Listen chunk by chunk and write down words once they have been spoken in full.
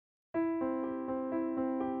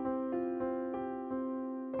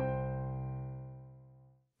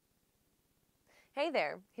Hey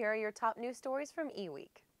there, here are your top news stories from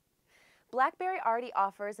eWeek. BlackBerry already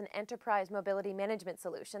offers an enterprise mobility management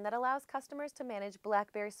solution that allows customers to manage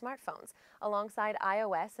BlackBerry smartphones alongside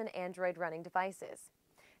iOS and Android running devices.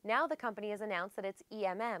 Now the company has announced that its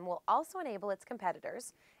EMM will also enable its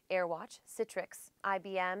competitors, Airwatch, Citrix,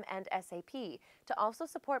 IBM, and SAP, to also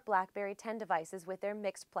support BlackBerry 10 devices with their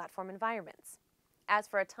mixed platform environments. As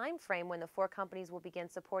for a time frame when the four companies will begin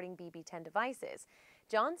supporting BB10 devices,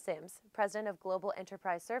 John Sims, president of Global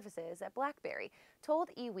Enterprise Services at BlackBerry, told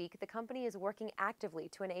eWeek the company is working actively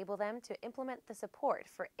to enable them to implement the support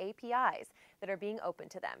for APIs that are being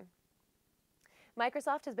opened to them.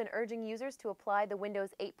 Microsoft has been urging users to apply the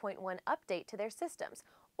Windows 8.1 update to their systems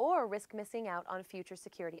or risk missing out on future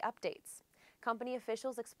security updates. Company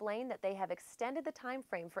officials explained that they have extended the time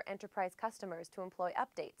frame for enterprise customers to employ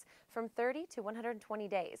updates from 30 to 120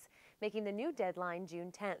 days, making the new deadline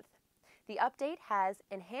June 10th. The update has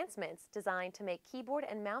enhancements designed to make keyboard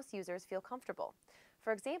and mouse users feel comfortable.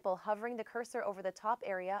 For example, hovering the cursor over the top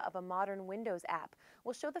area of a modern Windows app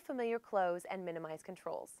will show the familiar close and minimize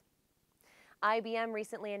controls. IBM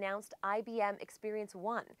recently announced IBM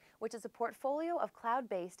ExperienceOne, which is a portfolio of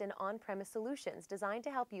cloud-based and on-premise solutions designed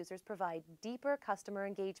to help users provide deeper customer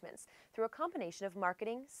engagements through a combination of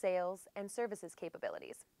marketing, sales, and services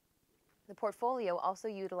capabilities. The portfolio also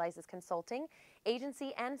utilizes consulting,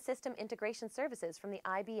 agency, and system integration services from the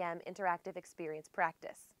IBM Interactive Experience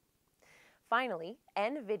practice. Finally,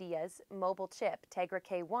 NVIDIA's mobile chip, Tegra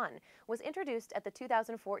K1, was introduced at the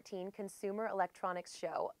 2014 Consumer Electronics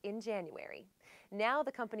Show in January. Now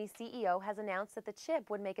the company's CEO has announced that the chip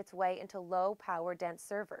would make its way into low-power dense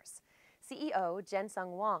servers. CEO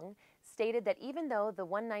Jensung Wang stated that even though the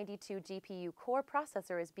 192 GPU core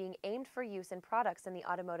processor is being aimed for use in products in the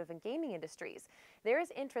automotive and gaming industries, there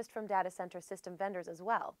is interest from data center system vendors as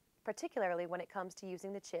well, particularly when it comes to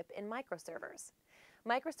using the chip in microservers.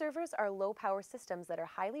 Microservers are low-power systems that are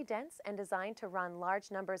highly dense and designed to run large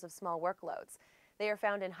numbers of small workloads. They are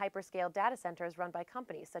found in hyperscale data centers run by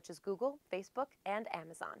companies such as Google, Facebook, and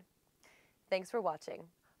Amazon. Thanks for watching.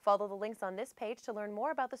 Follow the links on this page to learn more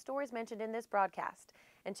about the stories mentioned in this broadcast,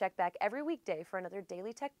 and check back every weekday for another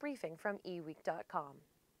daily tech briefing from eWEEK.com.